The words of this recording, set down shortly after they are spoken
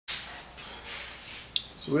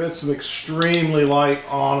So we had some extremely light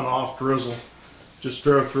on and off drizzle. Just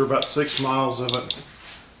drove through about 6 miles of it.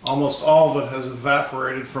 Almost all of it has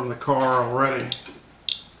evaporated from the car already.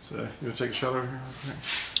 So, you want to take a shot over here? Okay.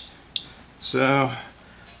 So,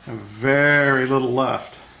 very little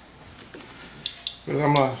left. But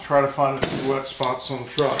I'm going to try to find a few wet spots on the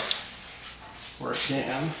truck where I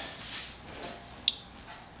can.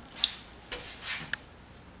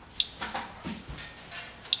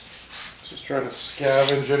 Just try to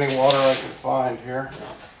scavenge any water I can find here.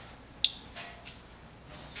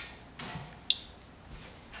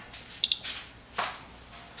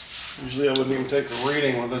 Usually I wouldn't even take a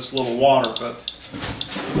reading with this little water, but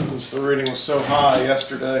since the reading was so high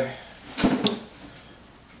yesterday,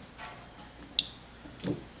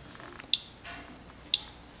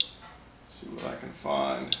 see what I can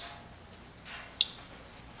find.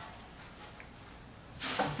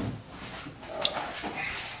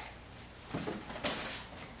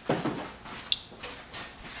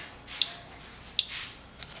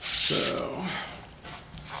 So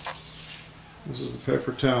this is the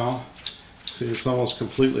paper towel. See, it's almost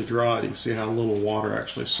completely dry. You can see how little water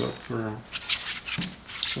actually soaked through.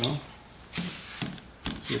 So,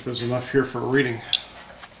 see if there's enough here for a reading.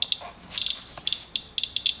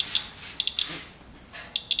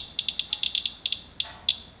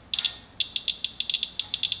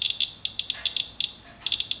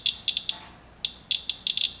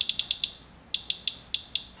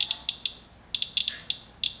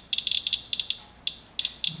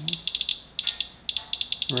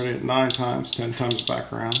 Already at 9 times, 10 times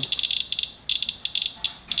background.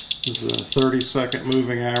 This is a 30-second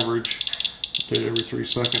moving average, updated every 3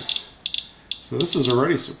 seconds. So this is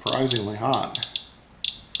already surprisingly hot.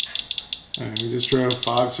 And we just drove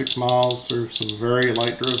 5-6 miles through some very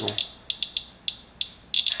light drizzle.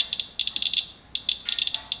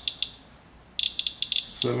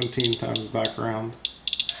 "17 times background.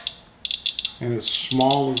 And as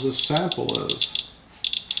small as this sample is,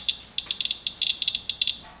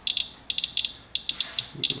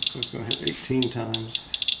 so it's going to hit 18 times.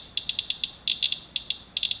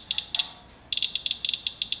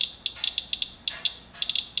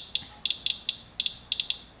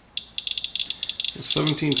 So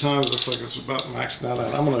 17 times looks like it's about maxed out.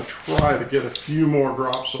 I'm going to try to get a few more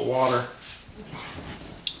drops of water.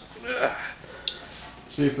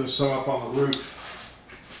 See if there's some up on the roof.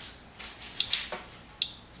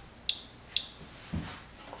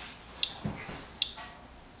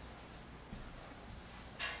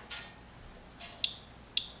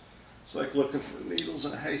 It's like looking for needles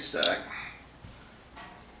in a haystack.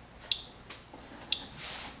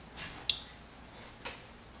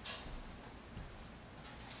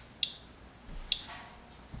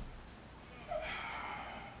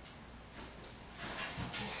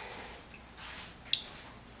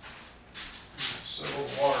 So little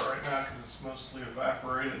water right now because it's mostly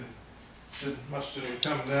evaporated. Much didn't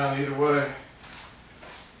come down either way.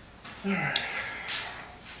 All right.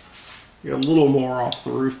 Got a little more off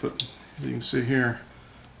the roof, but as you can see here,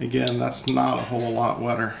 again, that's not a whole lot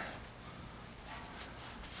wetter.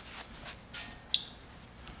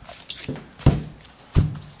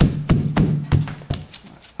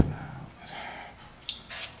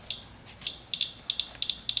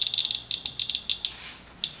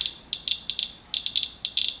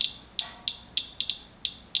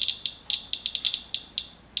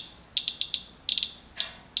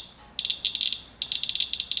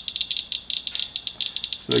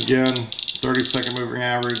 So again, 30-second moving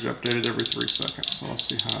average, updated every 3 seconds. So let's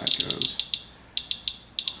see how it goes.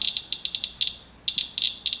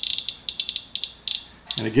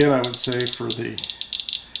 And again, I would say for the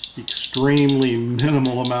extremely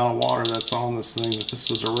minimal amount of water that's on this thing, that this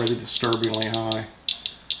is already disturbingly high.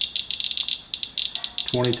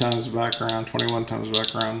 20 times background, 21 times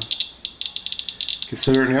background.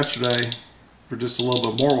 Considering yesterday, for just a little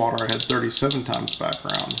bit more water, I had 37 times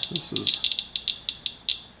background. This is...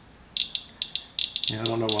 yeah, I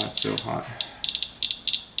don't know why it's so hot.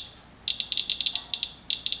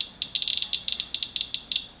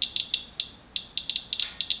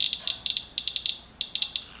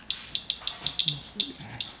 Let's see.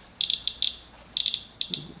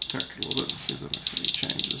 Move the detector a little bit and see if that makes any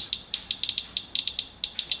changes.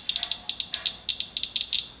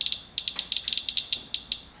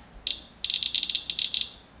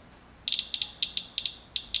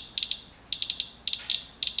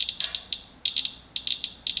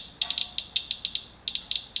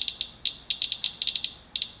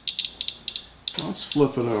 Let's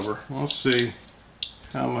flip it over. Let's see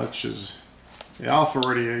how much is... the alpha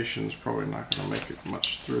radiation is probably not going to make it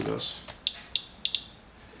much through this.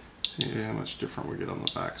 See see how much different we get on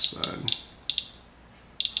the back side.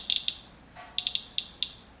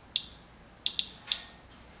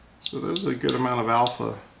 So there's a good amount of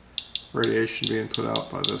alpha radiation being put out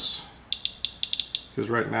by this, because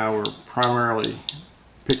right now we're primarily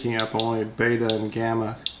picking up only beta and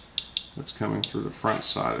gamma that's coming through the front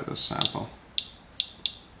side of this sample.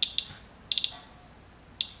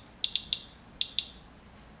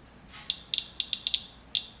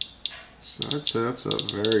 So I'd say that's a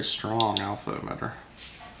very strong alpha emitter.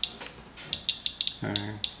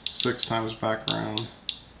 Okay, 6 times background.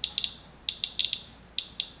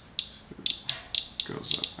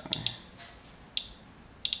 Goes up any.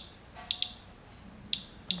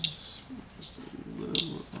 Just a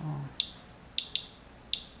little bit more.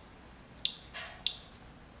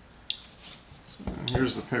 So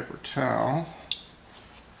here's the paper towel.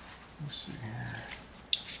 Let's see here.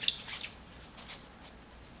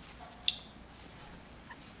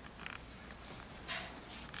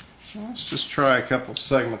 So let's just try a couple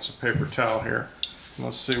segments of paper towel here. And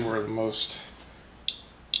let's see where the most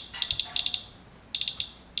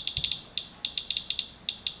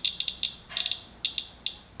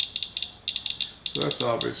So that's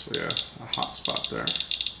obviously a hot spot there.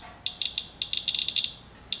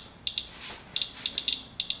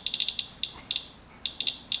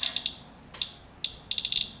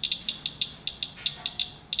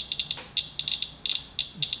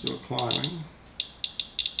 Still climbing.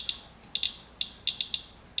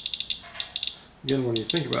 Again, when you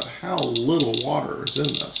think about how little water is in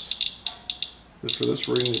this, for this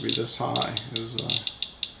reading to be this high is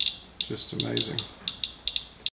just amazing.